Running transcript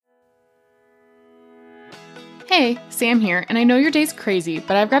Hey, Sam here, and I know your day's crazy,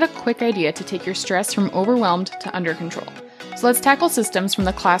 but I've got a quick idea to take your stress from overwhelmed to under control. So let's tackle systems from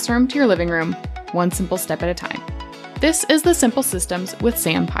the classroom to your living room, one simple step at a time. This is the Simple Systems with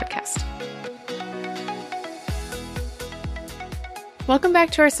Sam podcast. Welcome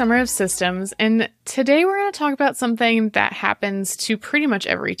back to our Summer of Systems, and today we're going to talk about something that happens to pretty much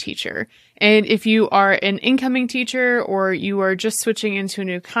every teacher. And if you are an incoming teacher or you are just switching into a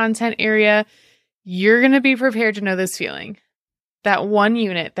new content area, you're going to be prepared to know this feeling. That one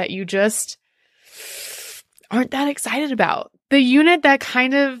unit that you just aren't that excited about. The unit that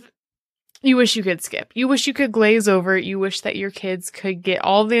kind of you wish you could skip. You wish you could glaze over. You wish that your kids could get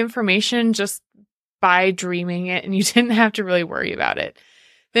all the information just by dreaming it and you didn't have to really worry about it.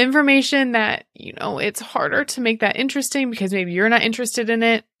 The information that, it's harder to make that interesting because maybe you're not interested in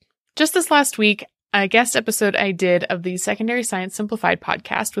it. Just this last week, a guest episode I did of the Secondary Science Simplified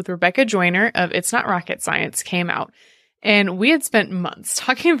podcast with Rebecca Joyner of It's Not Rocket Science came out. And we had spent months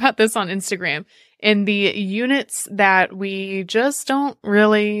talking about this on Instagram and the units that we just don't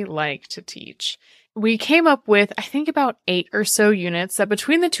really like to teach. We came up with, I think, about 8 or so units that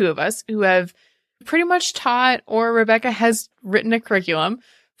between the two of us who have pretty much taught, or Rebecca has written a curriculum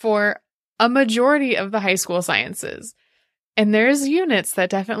for a majority of the high school sciences. And there's units that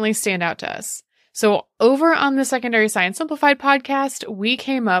definitely stand out to us. So over on the Secondary Science Simplified podcast, we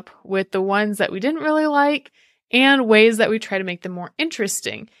came up with the ones that we didn't really like and ways that we try to make them more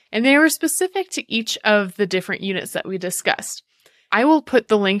interesting. And they were specific to each of the different units that we discussed. I will put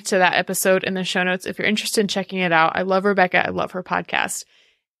the link to that episode in the show notes if you're interested in checking it out. I love Rebecca. I love her podcast.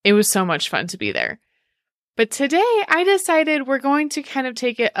 It was so much fun to be there. But today I decided we're going to kind of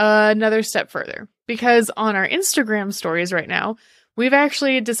take it another step further because on our Instagram stories right now, we've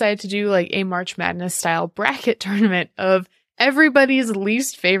actually decided to do like a March Madness style bracket tournament of everybody's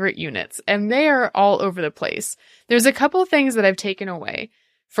least favorite units, and they are all over the place. There's a couple things that I've taken away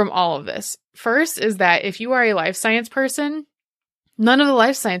from all of this. First is that if you are a life science person, none of the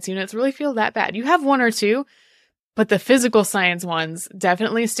life science units really feel that bad. You have one or two, but the physical science ones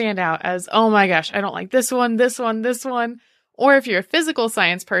definitely stand out as, oh my gosh, I don't like this one, this one, this one. Or if you're a physical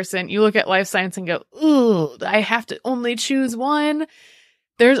science person, you look at life science and go, ooh, I have to only choose one.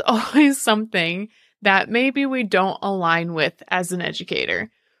 There's always something that maybe we don't align with as an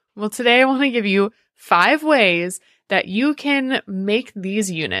educator. Well, today I want to give you 5 ways that you can make these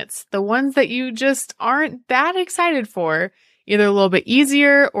units, the ones that you just aren't that excited for, either a little bit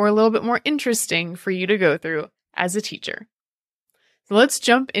easier or a little bit more interesting for you to go through as a teacher. So let's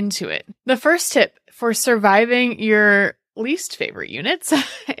jump into it. The first tip for surviving your least favorite units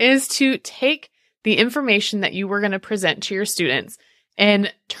is to take the information that you were going to present to your students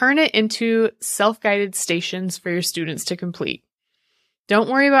and turn it into self-guided stations for your students to complete. Don't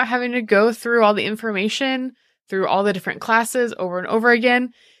worry about having to go through all the information, through all the different classes over and over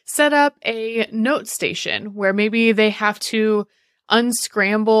again. Set up a note station where maybe they have to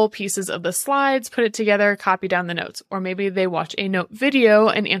unscramble pieces of the slides, put it together, copy down the notes, or maybe they watch a note video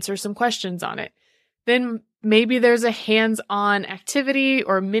and answer some questions on it. Then maybe there's a hands-on activity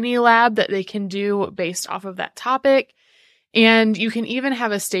or mini lab that they can do based off of that topic. And you can even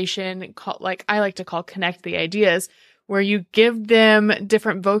have a station called, like I like to call Connect the Ideas, where you give them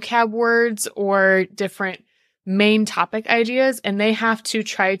different vocab words or different main topic ideas, and they have to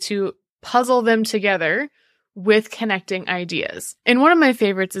try to puzzle them together with connecting ideas. And one of my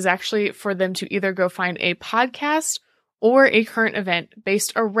favorites is actually for them to either go find a podcast or a current event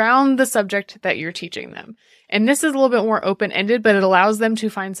based around the subject that you're teaching them. And this is a little bit more open-ended, but it allows them to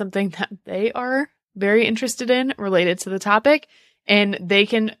find something that they are very interested in related to the topic, and they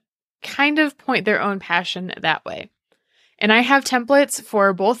can kind of point their own passion that way. And I have templates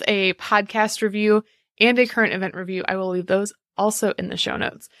for both a podcast review and a current event review. I will leave those also in the show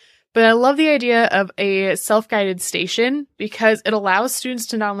notes. But I love the idea of a self-guided station because it allows students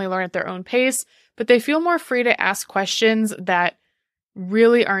to not only learn at their own pace, but they feel more free to ask questions that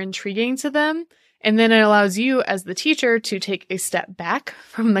really are intriguing to them. And then it allows you as the teacher to take a step back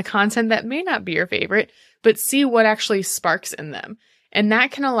from the content that may not be your favorite, but see what actually sparks in them. And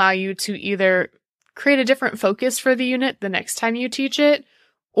that can allow you to either create a different focus for the unit the next time you teach it,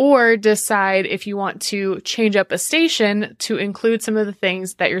 or decide if you want to change up a station to include some of the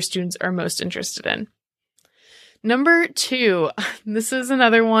things that your students are most interested in. Number 2, this is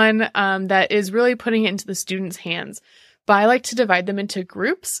another one that is really putting it into the students' hands, but I like to divide them into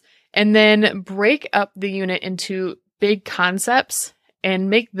groups and then break up the unit into big concepts and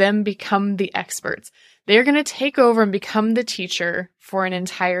make them become the experts. they're going to take over and become the teacher for an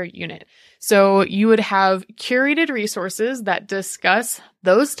entire unit. So you would have curated resources that discuss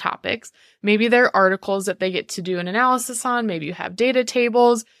those topics. Maybe there are articles that they get to do an analysis on. Maybe you have data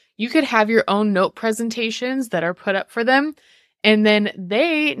tables. You could have your own note presentations that are put up for them. And then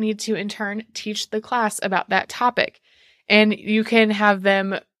they need to, in turn, teach the class about that topic. And you can have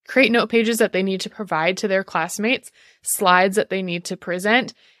them create note pages that they need to provide to their classmates, slides that they need to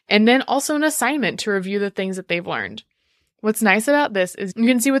present, and then also an assignment to review the things that they've learned. What's nice about this is you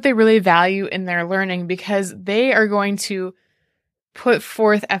can see what they really value in their learning because they are going to put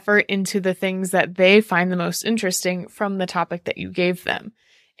forth effort into the things that they find the most interesting from the topic that you gave them.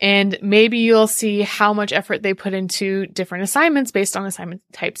 And maybe you'll see how much effort they put into different assignments based on assignment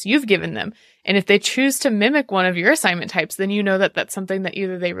types you've given them. And if they choose to mimic one of your assignment types, then you know that that's something that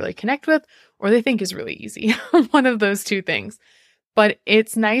either they really connect with or they think is really easy. One of those two things. But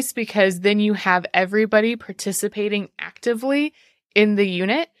it's nice because then you have everybody participating actively in the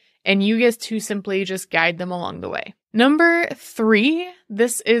unit and you get to simply just guide them along the way. Number 3,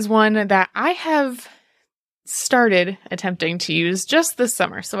 this is one that I have started attempting to use just this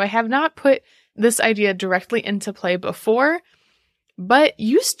summer. So I have not put this idea directly into play before, but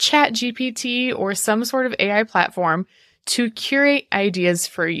use ChatGPT or some sort of AI platform to curate ideas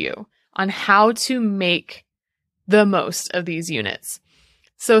for you on how to make the most of these units.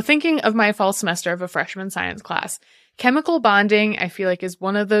 So thinking of my fall semester of a freshman science class, chemical bonding, I feel like is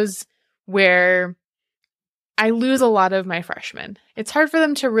one of those where I lose a lot of my freshmen. It's hard for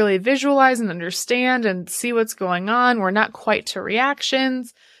them to really visualize and understand and see what's going on. We're not quite to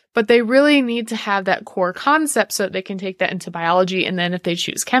reactions, but they really need to have that core concept so that they can take that into biology and then if they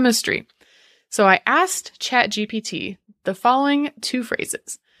choose chemistry. So I asked ChatGPT the following 2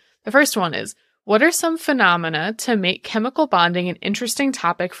 phrases. The first one is, what are some phenomena to make chemical bonding an interesting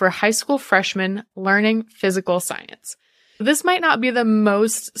topic for high school freshmen learning physical science? This might not be the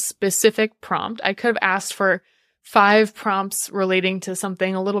most specific prompt. I could have asked for 5 prompts relating to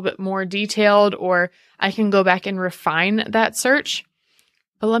something a little bit more detailed, or I can go back and refine that search.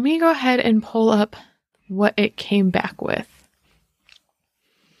 But let me go ahead and pull up what it came back with.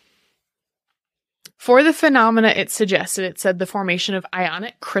 For the phenomena it suggested, it said the formation of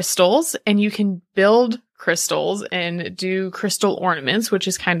ionic crystals, and you can build crystals and do crystal ornaments, which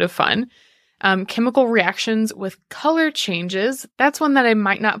is kind of fun. Chemical reactions with color changes. That's one that I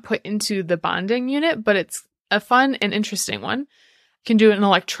might not put into the bonding unit, but it's a fun and interesting one. You can do an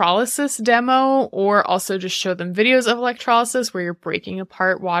electrolysis demo or also just show them videos of electrolysis where you're breaking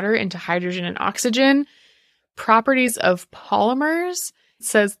apart water into hydrogen and oxygen. Properties of polymers. It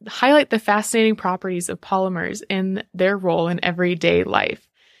says, highlight the fascinating properties of polymers in their role in everyday life.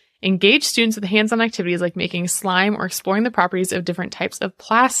 Engage students with hands-on activities like making slime or exploring the properties of different types of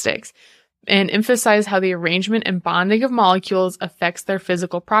plastics. And emphasize how the arrangement and bonding of molecules affects their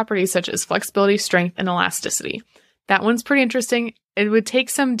physical properties, such as flexibility, strength, and elasticity. That one's pretty interesting. It would take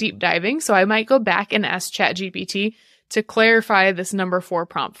some deep diving, so I might go back and ask ChatGPT to clarify this number 4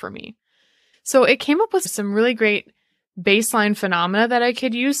 prompt for me. So it came up with some really great baseline phenomena that I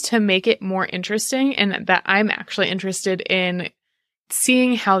could use to make it more interesting and that I'm actually interested in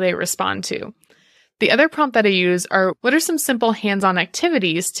seeing how they respond to. The other prompt that I use are, what are some simple hands-on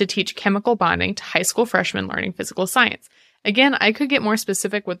activities to teach chemical bonding to high school freshmen learning physical science? Again, I could get more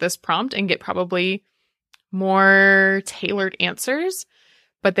specific with this prompt and get probably more tailored answers,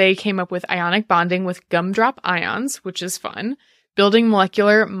 but they came up with ionic bonding with gumdrop ions, which is fun. Building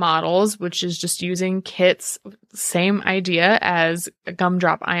molecular models, which is just using kits, same idea as a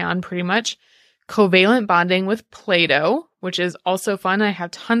gumdrop ion pretty much. Covalent bonding with Play-Doh, which is also fun. I have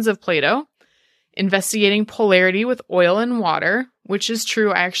tons of Play-Doh. Investigating polarity with oil and water, which is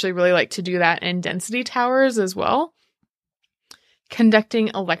true. I actually really like to do that in density towers as well. Conducting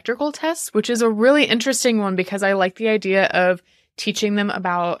electrical tests, which is a really interesting one because I like the idea of teaching them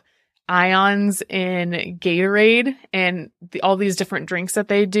about ions in Gatorade and all these different drinks that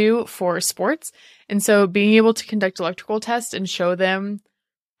they do for sports. And so being able to conduct electrical tests and show them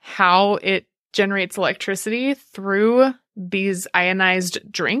how it generates electricity through these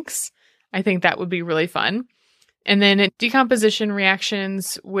ionized drinks, I think that would be really fun. And then decomposition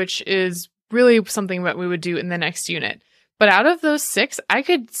reactions, which is really something that we would do in the next unit. But out of those 6, I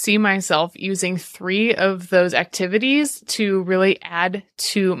could see myself using 3 of those activities to really add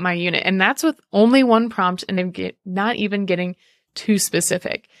to my unit. And that's with only 1 prompt and I'm not even getting too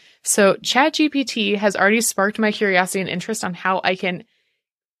specific. So ChatGPT has already sparked my curiosity and interest on how I can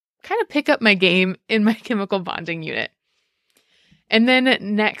kind of pick up my game in my chemical bonding unit. And then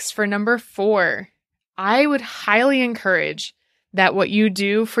next for number 4, I would highly encourage that what you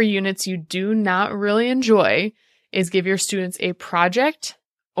do for units you do not really enjoy is give your students a project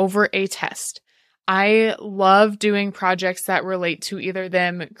over a test. I love doing projects that relate to either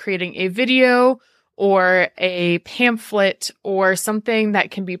them creating a video or a pamphlet or something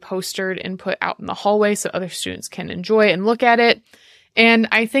that can be postered and put out in the hallway so other students can enjoy and look at it. And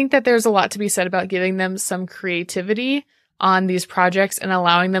I think that there's a lot to be said about giving them some creativity on these projects and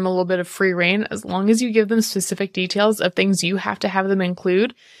allowing them a little bit of free rein, as long as you give them specific details of things you have to have them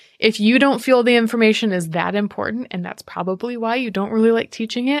include. If you don't feel the information is that important, and that's probably why you don't really like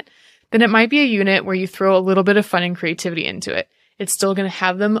teaching it, then it might be a unit where you throw a little bit of fun and creativity into it. It's still going to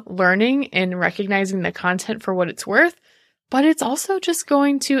have them learning and recognizing the content for what it's worth, but it's also just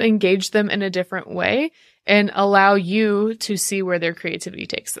going to engage them in a different way and allow you to see where their creativity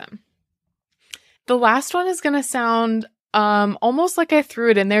takes them. The last one is going to sound almost like I threw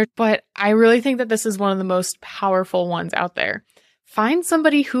it in there, but I really think that this is one of the most powerful ones out there. Find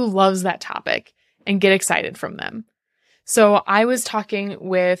somebody who loves that topic and get excited from them. So I was talking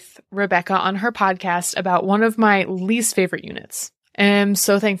with Rebecca on her podcast about one of my least favorite units. I'm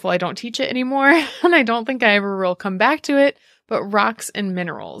so thankful I don't teach it anymore, and I don't think I ever will come back to it, but rocks and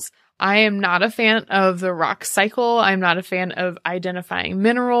minerals. I am not a fan of the rock cycle. I'm not a fan of identifying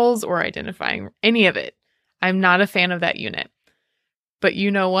minerals or identifying any of it. I'm not a fan of that unit. But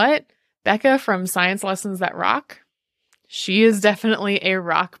you know what? Becca from Science Lessons That Rock, she is definitely a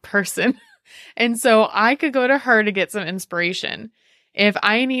rock person. And so I could go to her to get some inspiration. If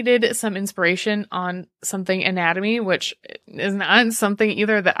I needed some inspiration on something anatomy, which is not something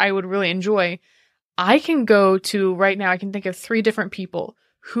either that I would really enjoy, I can go to, right now, I can think of 3 different people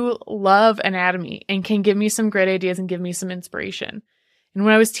who love anatomy and can give me some great ideas and give me some inspiration. And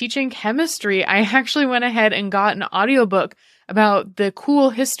when I was teaching chemistry, I actually went ahead and got an audiobook about the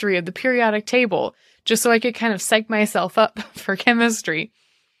cool history of the periodic table, just so I could kind of psych myself up for chemistry.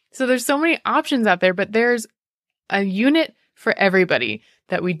 So there's so many options out there, but there's a unit for everybody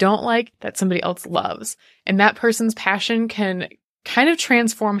that we don't like that somebody else loves. And that person's passion can kind of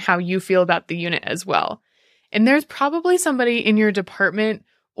transform how you feel about the unit as well. And there's probably somebody in your department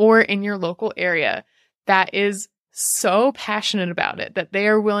or in your local area that is so passionate about it that they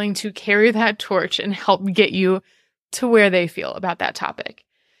are willing to carry that torch and help get you to where they feel about that topic.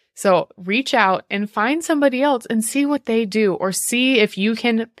 So reach out and find somebody else and see what they do, or see if you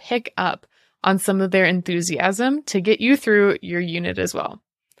can pick up on some of their enthusiasm to get you through your unit as well.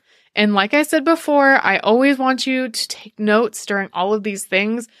 And like I said before, I always want you to take notes during all of these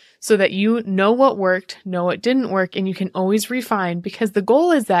things so that you know what worked, know what didn't work, and you can always refine, because the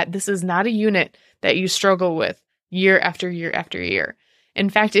goal is that this is not a unit that you struggle with year after year after year. In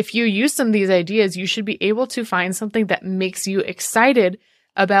fact, if you use some of these ideas, you should be able to find something that makes you excited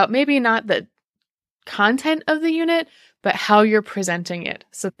about maybe not the content of the unit, but how you're presenting it.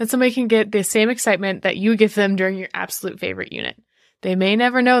 So that somebody can get the same excitement that you give them during your absolute favorite unit. They may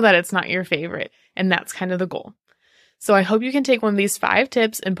never know that it's not your favorite, and that's kind of the goal. So I hope you can take one of these 5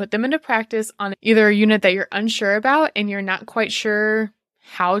 tips and put them into practice on either a unit that you're unsure about and you're not quite sure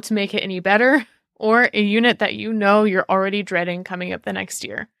how to make it any better, or a unit that you know you're already dreading coming up the next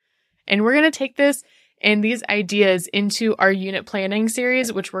year. And we're going to take this and these ideas into our unit planning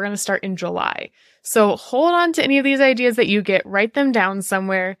series, which we're going to start in July. So hold on to any of these ideas that you get, write them down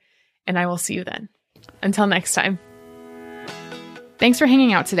somewhere, and I will see you then. Until next time. Thanks for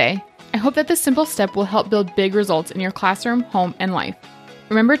hanging out today. I hope that this simple step will help build big results in your classroom, home, and life.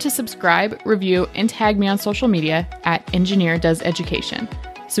 Remember to subscribe, review, and tag me on social media at Engineer Does Education,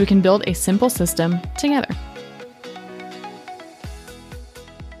 so we can build a simple system together.